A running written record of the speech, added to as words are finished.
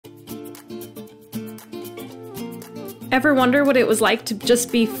Ever wonder what it was like to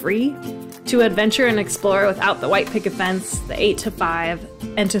just be free? To adventure and explore without the white picket fence, the 8 to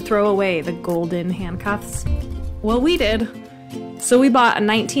 5, and to throw away the golden handcuffs? Well, we did. So we bought a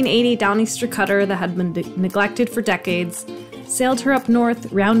 1980 Downeaster cutter that had been neglected for decades, sailed her up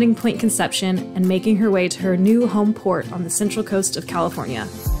north, rounding Point Conception, and making her way to her new home port on the central coast of California.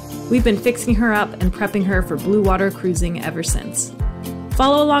 We've been fixing her up and prepping her for blue water cruising ever since.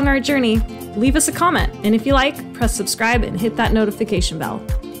 Follow along our journey, leave us a comment, and if you like, press subscribe and hit that notification bell.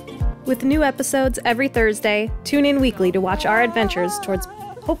 With new episodes every Thursday, tune in weekly to watch our adventures towards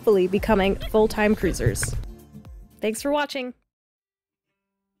hopefully becoming full-time cruisers. Thanks for watching!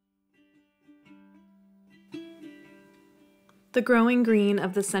 The growing green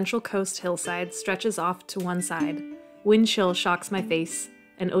of the Central Coast hillside stretches off to one side. Wind chill shocks my face,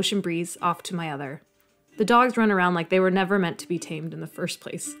 and ocean breeze off to my other. The dogs run around like they were never meant to be tamed in the first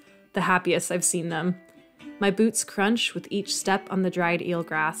place. The happiest I've seen them. My boots crunch with each step on the dried eel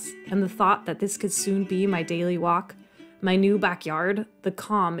grass, and the thought that this could soon be my daily walk, my new backyard, the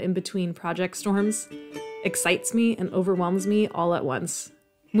calm in between project storms, excites me and overwhelms me all at once.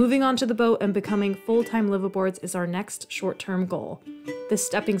 Moving onto the boat and becoming full-time liveaboards is our next short-term goal, the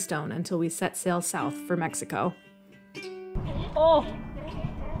stepping stone until we set sail south for Mexico. Oh!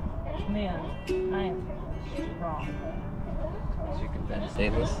 Man, I am wrong. As you can bet,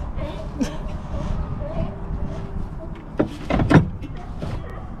 stainless.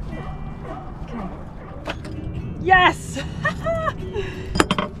 Okay. Yes!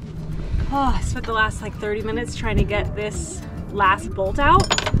 Oh, I spent the last like 30 minutes trying to get this last bolt out,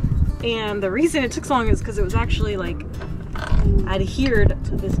 and the reason it took so long is because it was actually like adhered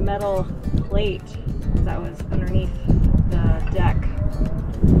to this metal plate that was underneath the deck,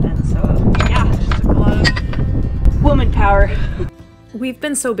 and so yeah, it just took a lot of woman power. We've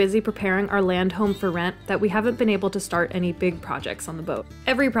been so busy preparing our land home for rent that we haven't been able to start any big projects on the boat.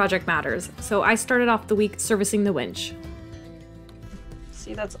 Every project matters, so I started off the week servicing the winch.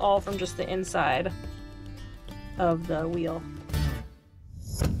 See, that's all from just the inside of the wheel.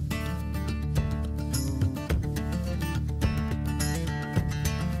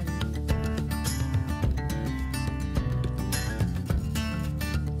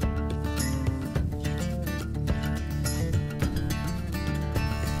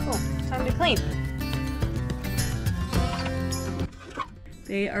 Time to clean.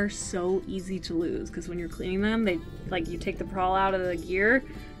 They are so easy to lose because when you're cleaning them, they like you take the prowl out of the gear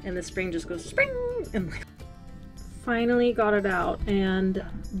and the spring just goes spring, and finally got it out. And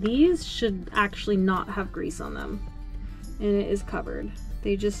these should actually not have grease on them, and it is covered.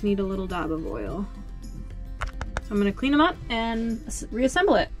 They just need a little dab of oil. So I'm gonna clean them up and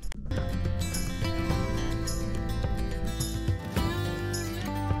reassemble it.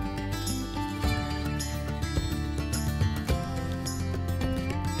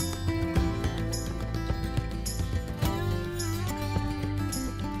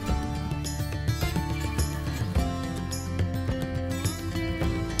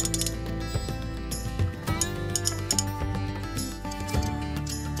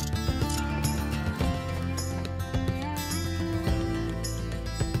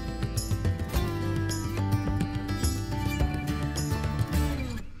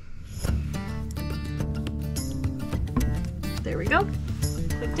 There we go.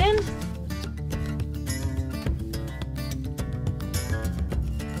 Clicked in.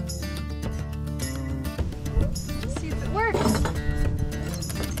 Let's see if it works.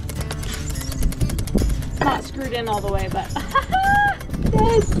 It's not screwed in all the way, but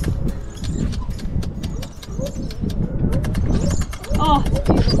yes! Oh, it's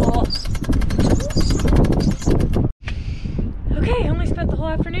beautiful. Okay, I only spent the whole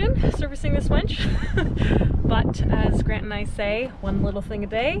afternoon servicing this winch. But as Grant and I say, one little thing a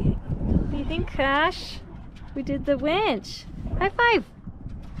day. What do you think, Ash? We did the winch. High five.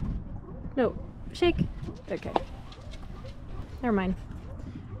 No, shake. Okay. Never mind.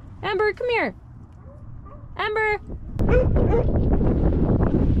 Amber, come here. Amber.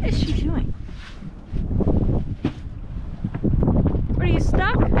 What is she doing? What, are you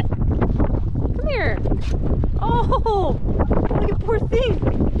stuck? Come here. Oh, look at poor thing.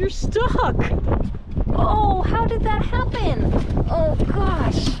 You're stuck. Oh, how did that happen? Oh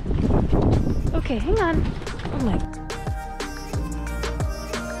gosh. Okay, hang on. Oh my.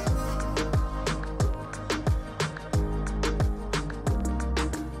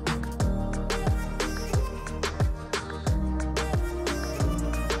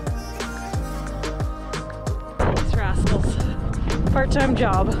 These rascals. Part-time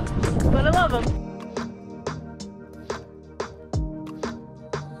job, but I love them.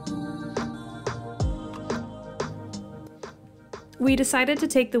 We decided to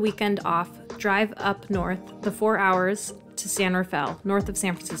take the weekend off, drive up north the 4 hours to San Rafael, north of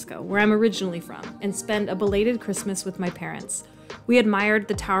San Francisco, where I'm originally from, and spend a belated Christmas with my parents. We admired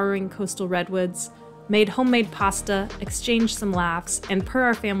the towering coastal redwoods, made homemade pasta, exchanged some laughs, and per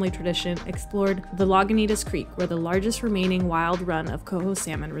our family tradition, explored the Lagunitas Creek, where the largest remaining wild run of coho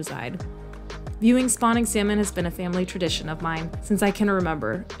salmon reside. Viewing spawning salmon has been a family tradition of mine since I can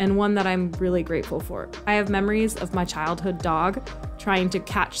remember, and one that I'm really grateful for. I have memories of my childhood dog trying to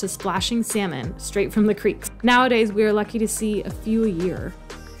catch the splashing salmon straight from the creeks. Nowadays, we are lucky to see a few a year.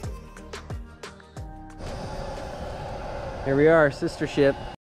 Here we are, sister ship.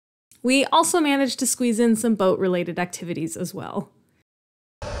 We also managed to squeeze in some boat-related activities as well.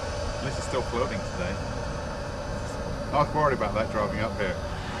 At least it's still floating today. I was worried about that driving up here.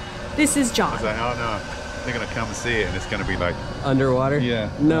 This is John. I was like, oh no, they're going to come and see it and it's going to be like... Underwater?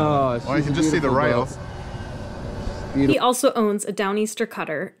 Yeah. No. Well, you can just see the rails. He also owns a Downeaster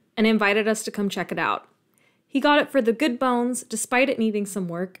cutter and invited us to come check it out. He got it for the good bones, despite it needing some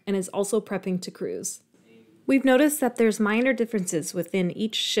work, and is also prepping to cruise. We've noticed that there's minor differences within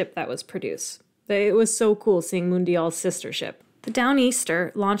each ship that was produced. It was so cool seeing Mundial's sister ship. The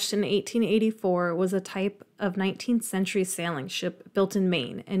Downeaster, launched in 1884, was a type of 19th century sailing ship built in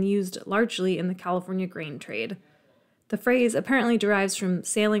Maine and used largely in the California grain trade. The phrase apparently derives from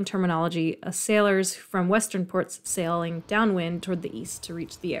sailing terminology, of sailors from western ports sailing downwind toward the east to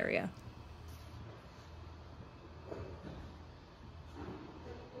reach the area.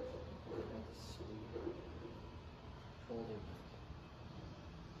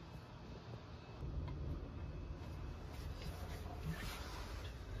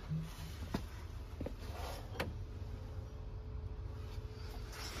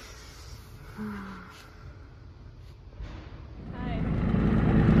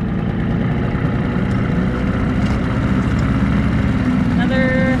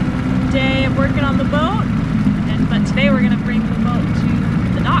 Working on the boat, but today we're going to bring the boat to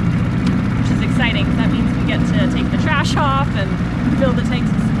the dock, which is exciting. That means we get to take the trash off and fill the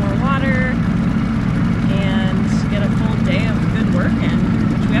tanks with some more water and get a full day of good work,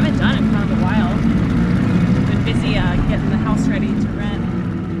 which we haven't done in kind of a while. We've been busy getting the house ready to rent.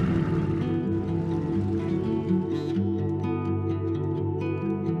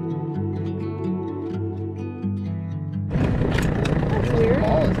 That's weird. The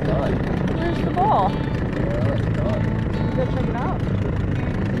ball is done. Where's the ball? Well, it's gone. You go check it out.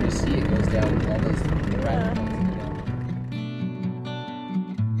 You see it goes down all those Yeah. right.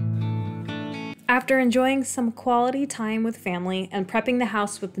 After enjoying some quality time with family and prepping the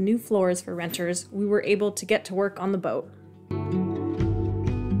house with the new floors for renters, we were able to get to work on the boat.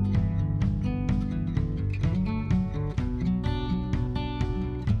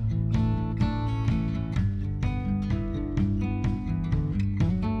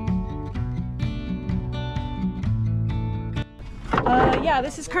 Yeah,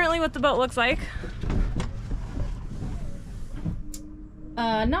 this is currently what the boat looks like.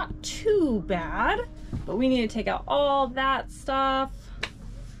 Not too bad, but we need to take out all that stuff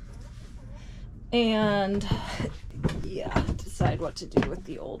and yeah, decide what to do with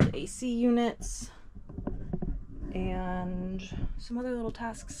the old AC units and some other little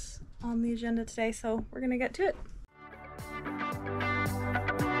tasks on the agenda today, so we're gonna get to it.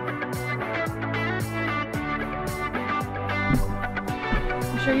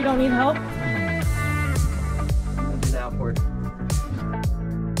 Sure you don't need help? It's an outboard.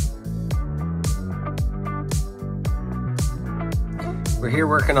 We're here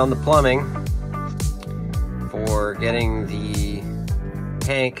working on the plumbing for getting the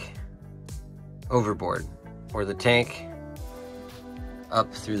tank overboard, or the tank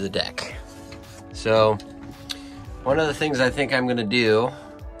up through the deck. So one of the things I think I'm gonna do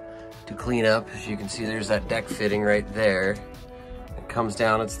to clean up, as you can see there's that deck fitting right there. Comes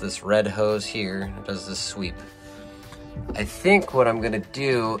down, it's this red hose here, it does this sweep. I think what I'm gonna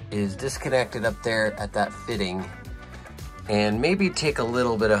do is disconnect it up there at that fitting and maybe take a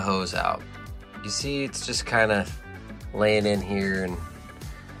little bit of hose out. You see it's just kind of laying in here, and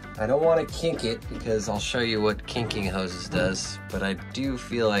I don't want to kink it because I'll show you what kinking hoses does, but I do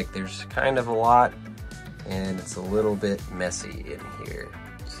feel like there's kind of a lot and it's a little bit messy in here.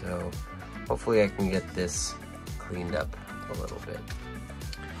 So hopefully I can get this cleaned up a little bit.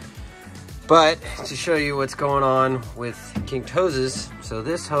 But to show you what's going on with kinked hoses, so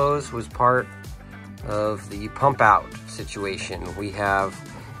this hose was part of the pump out situation. We have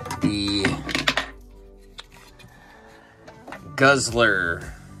the Guzzler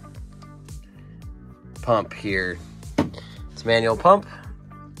pump here. It's a manual pump,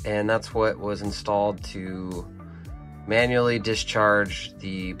 and that's what was installed to manually discharge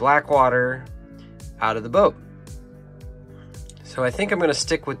the black water out of the boat. So I think I'm gonna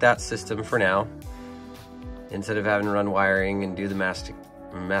stick with that system for now, instead of having to run wiring and do the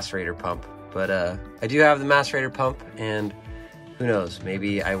macerator pump. But I do have the macerator pump, and who knows,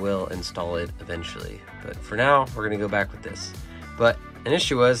 maybe I will install it eventually. But for now, we're gonna go back with this. But an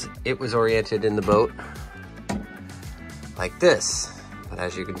issue was, it was oriented in the boat like this. But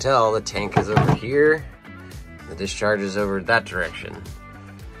as you can tell, the tank is over here, the discharge is over that direction.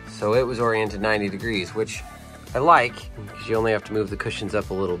 So it was oriented 90 degrees, which I like, because you only have to move the cushions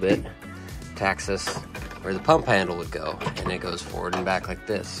up a little bit to access where the pump handle would go, and it goes forward and back like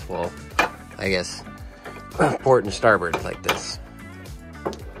this. Well, I guess port and starboard like this.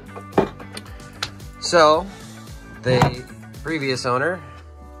 So the previous owner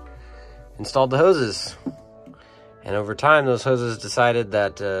installed the hoses, and over time those hoses decided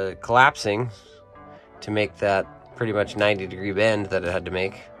that collapsing to make that pretty much 90-degree bend that it had to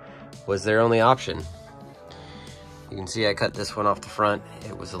make was their only option. You can see I cut this one off the front.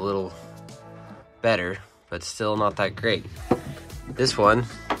 It was a little better, but still not that great. This one,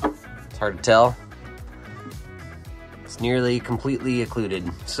 it's hard to tell. It's nearly completely occluded.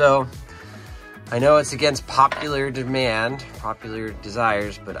 So I know it's against popular demand, popular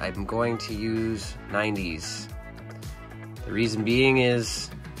desires, but I'm going to use 90s. The reason being is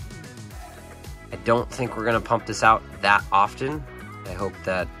I don't think we're gonna pump this out that often. I hope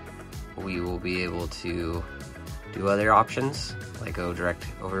that we will be able to do other options, like go direct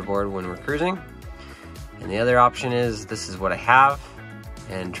overboard when we're cruising. And the other option is, this is what I have,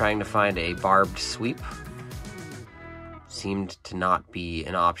 and trying to find a barbed sweep seemed to not be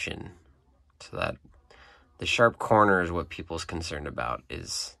an option. So that the sharp corner is what people's concerned about,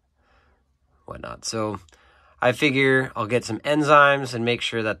 is whatnot. So I figure I'll get some enzymes and make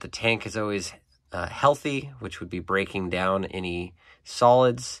sure that the tank is always healthy, which would be breaking down any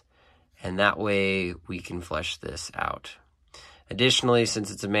solids, and that way we can flush this out. Additionally, since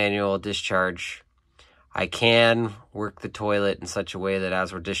it's a manual discharge, I can work the toilet in such a way that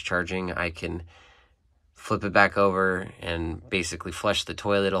as we're discharging, I can flip it back over and basically flush the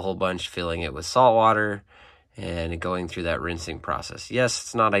toilet a whole bunch, filling it with salt water and going through that rinsing process. Yes,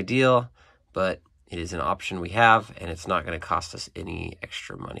 it's not ideal, but it is an option we have, and it's not going to cost us any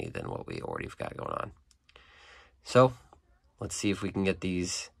extra money than what we already have got going on. So let's see if we can get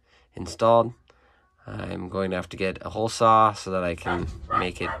these installed. I'm going to have to get a hole saw so that I can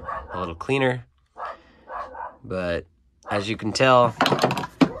make it a little cleaner. But as you can tell,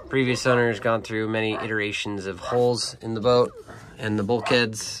 previous owner has gone through many iterations of holes in the boat and the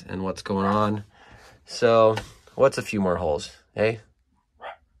bulkheads and what's going on. So what's a few more holes, eh?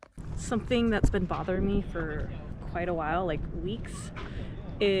 Something that's been bothering me for quite a while, like weeks,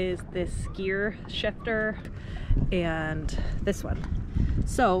 is this gear shifter and this one.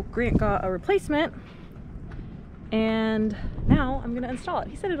 So Grant got a replacement, and now I'm gonna install it.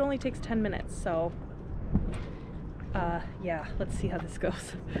 He said it only takes 10 minutes, so yeah, let's see how this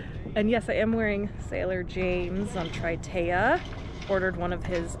goes. And yes, I am wearing Sailor James on Triteia. Ordered one of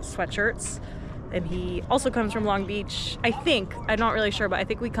his sweatshirts, and he also comes from Long Beach. I think, I'm not really sure, but I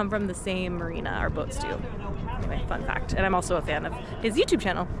think we come from the same marina, our boats do. Anyway, fun fact. And I'm also a fan of his YouTube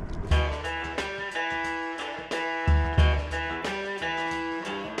channel.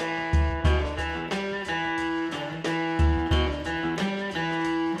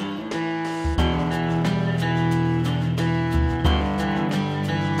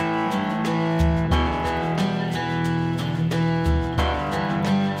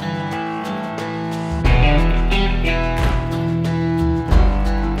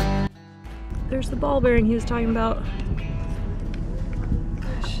 There's the ball bearing he was talking about.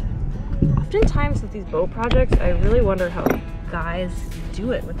 Gosh. Oftentimes with these boat projects, I really wonder how guys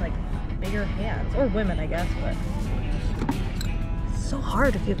do it with like bigger hands, or women I guess, but it's so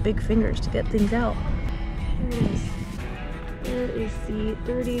hard if you have big fingers to get things out. There it is. There is the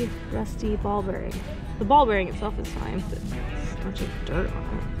dirty, rusty ball bearing. The ball bearing itself is fine, but there's a bunch of dirt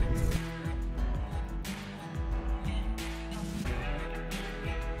on it.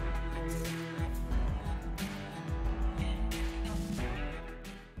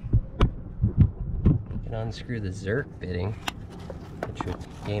 Unscrew the Zerk bitting, which would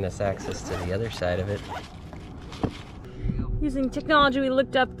gain us access to the other side of it. Using technology, we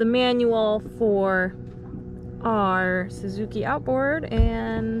looked up the manual for our Suzuki outboard,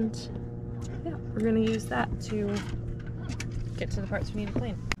 and yeah, we're gonna use that to get to the parts we need to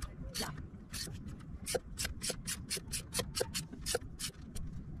clean.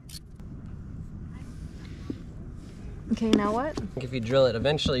 Okay, now what? If you drill it,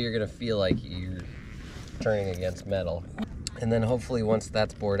 eventually you're gonna feel like you're turning against metal. And then hopefully once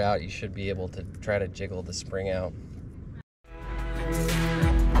that's bored out, you should be able to try to jiggle the spring out.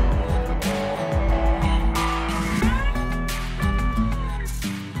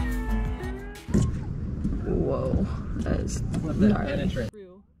 Whoa, that is gnarly.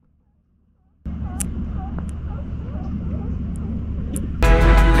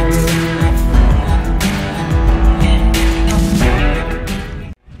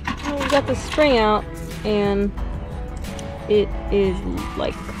 We got the spring out and it is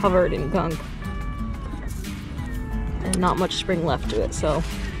like covered in gunk and not much spring left to it, so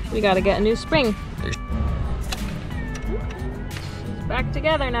we gotta get a new spring. It's back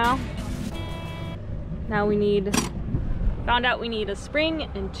together now. Now found out we need a spring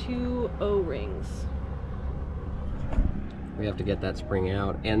and 2 O-rings. We have to get that spring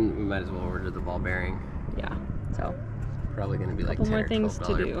out, and we might as well order the ball bearing. Yeah, so Probably going to be like couple 10 more or things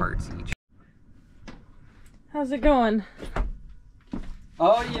to do. $12 parts each. how's it going?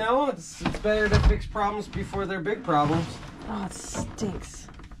 Oh, you know, it's better to fix problems before they're big problems. Oh, it stinks.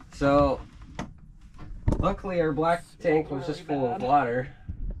 So, luckily our black tank was just full of water.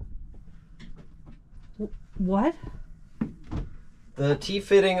 What? The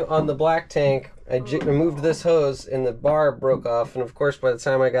T-fitting on the black tank, I removed this hose and the bar broke off, and of course by the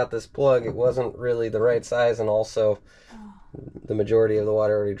time I got this plug it wasn't really the right size, and also the majority of the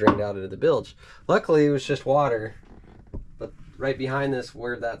water already drained out into the bilge. Luckily it was just water, but right behind this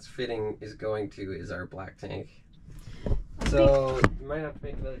where that's fitting is going to is our black tank. So you might have to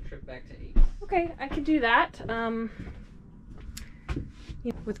make another trip back to 8. Okay, I can do that.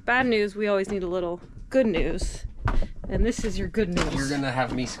 With bad news we always need a little good news. And this is your good news. You're gonna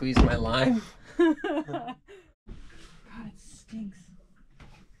have me squeeze my line? God, it stinks.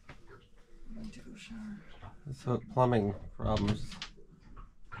 I need to go shower. That's what plumbing problems.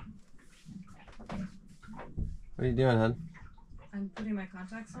 What are you doing, hon? I'm putting my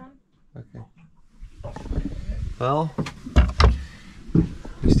contacts on. Okay. Well,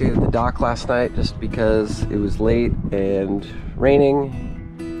 we stayed at the dock last night just because it was late and raining.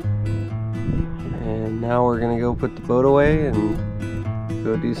 And now we're gonna go put the boat away and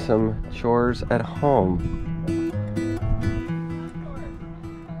go do some chores at home.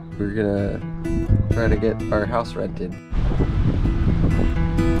 We're gonna try to get our house rented.